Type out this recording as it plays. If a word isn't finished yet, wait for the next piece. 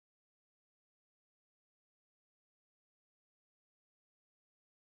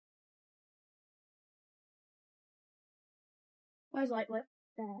Where's light blue?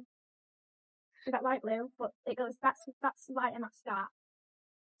 There. Is that light blue? But it goes, that's light and that's dark.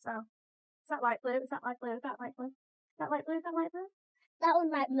 So, is that light blue? Is that light blue? Is that light blue? Is that light blue? Is that light blue? That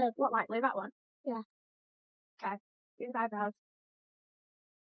one light blue. What light blue? That one? Yeah. Okay. Do his eyebrows.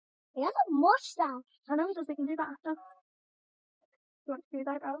 He has a mustache. I know he does, we can do that after. Do you want to do his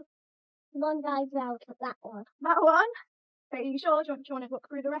eyebrows? One eyebrow to that one. That one? Okay, are you sure? Do you want to look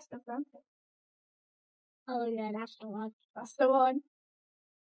through the rest of them? Oh yeah, that's the one. That's the one.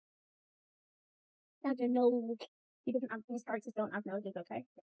 That's a nose. He doesn't have, these characters don't have noses, okay?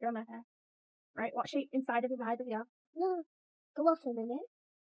 You're on my hair. Right, what shape inside of his eye does he have? No. Go off a minute.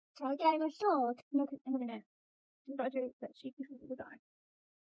 Try getting a sword. No, in a minute. You've got to do that sheep with his eye.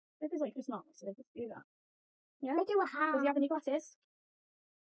 This is like just not, so just do that. Yeah? They do a hat. Does he have any glasses?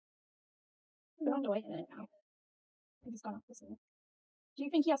 Don't have to wait a minute now. He's just gone off this one. Do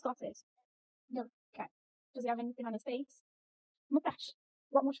you think he has glasses? No. Okay. Does he have anything on his face? Mustache.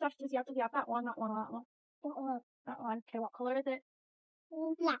 What mustache does he have? Does he have that one, that one, or that one? That one. That one. Okay, what colour is it?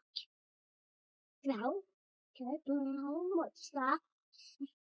 Black. Brown. Okay, brown. What's that?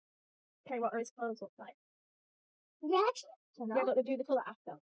 Okay, what are his clothes look like? Red. Yeah, but they do the colour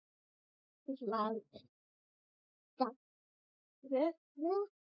after. It's loud. Is it? Yeah.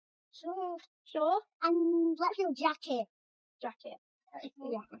 Sure. Sure? And what's your jacket? Jacket. Okay.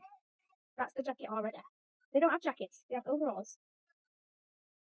 Yeah. That's the jacket already. They don't have jackets, they have overalls.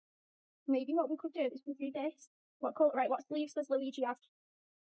 Maybe what we could do is we do this. What colour? Right, what sleeves does Luigi have?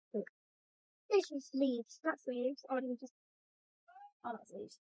 This is sleeves. That's sleeves. Or do we just... Oh, that's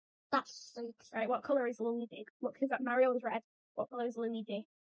sleeves. That's sleeves. Right, what colour is Luigi? Look, because that Mario's red. What colour is Luigi?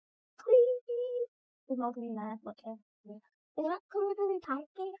 Green. There's no green there. Look here. Is that colour in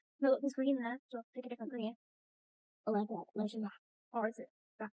piping? No, look, there's green there. So pick a different green. Oh, I got it. Or is it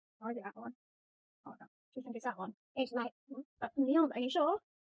that? Or is it that one? Oh no. Do you think it's that one? It's like, That's neon. Are you sure?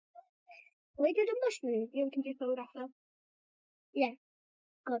 we did a mushroom. Yeah, we can do colour after. Yeah.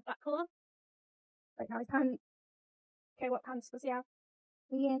 Good. That colour? Right, now his pants. Okay, what pants does he have?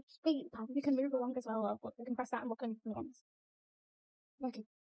 Yeah, speed pants. You can move along as well, look. You can press that and look under the ones. Okay.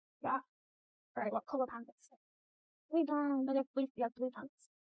 Yeah. Right, what colour pants? Blue pants. No, you have blue pants.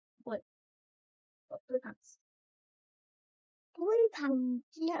 Blue. What, blue pants? Blue pants.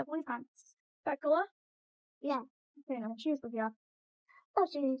 Yeah, blue pants. That colour? Yeah. Okay, now shoes does he have? Oh,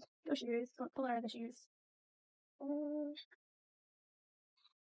 shoes. Your shoes. What colour are the shoes?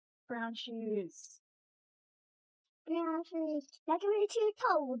 Brown shoes. Brown shoes. Like a too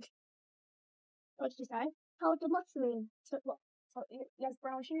cold. What did you say? Cold the mushroom. So, look, so he has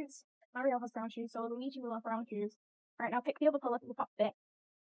brown shoes. Mario has brown shoes, so Luigi will have brown shoes. Right, now pick the other colour for the top bit.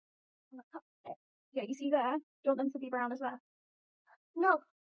 Yeah, you see there? Do you want them to be brown as well? No.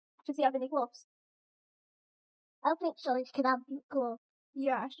 Does he have any gloves? I think so. It could have gloves.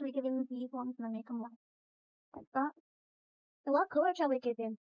 Yeah, should we give him these ones and then make them white? Like that? So what colour shall we give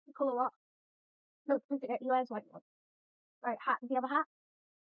him? The colour what? No, he wears white ones. Right, hat. Does he have a hat?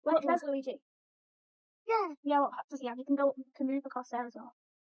 Like there's Luigi. Yeah. Yeah, what hat does he have? You can move across there as well.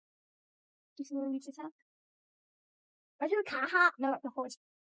 Do you see Luigi's hat? I do a cat hat. No, that's a hood.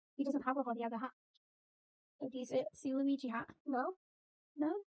 He doesn't have a hood, he has a hat. So do you see Luigi hat? No.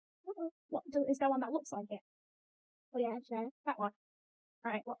 No? What, is there one that looks like it? Oh yeah, it's there. That one.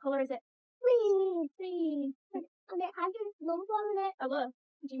 Right, what colour is it? Green. Green. And it has a number on it. Oh look.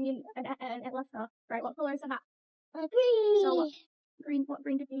 Do you mean an letter? Right, what colour is the hat? Green. So what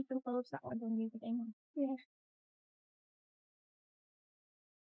green did you fill colours that one when you the thing? Yeah.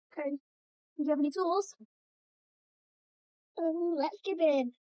 Okay. Do you have any tools? Let's give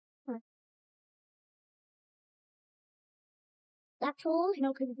him. That tool?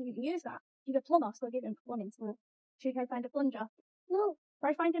 No, because you didn't use that. He's a plumber, so give him plumbing tool. Should I find a plunger? No.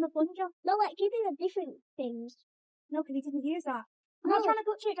 Try finding a plunger? No, like give him a different things. No, because he didn't use that. I'm No. not trying to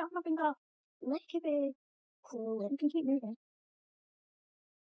touch it, don't have my finger. Let's give him cool. You can keep moving.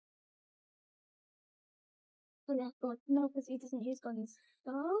 Yeah, good. No, because he doesn't use guns.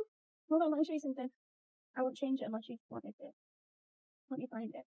 No. Hold on, let me show you something. I won't change it unless you wanted it. Let me find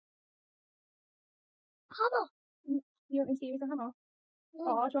it. Hammer. You want me to use a hammer?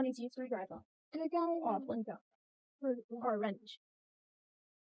 Yeah. Or do you want me to use a screwdriver? Good Or a plunger? Or a wrench?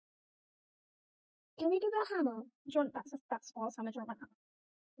 Can we do the hammer? Do you want that's false hammer, do you want that hammer?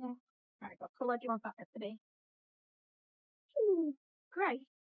 Yeah. Right, what colour do you want that to be? Grey.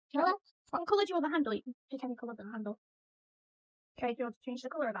 Colour? What colour do you want the handle? You can pick any colour for the handle. Okay, do you want to change the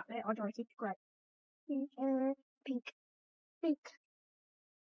colour of that bit, or do you want to keep it grey? Pink. Pink.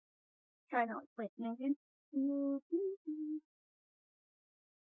 Try now, wait, moving.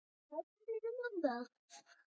 Let's do the number.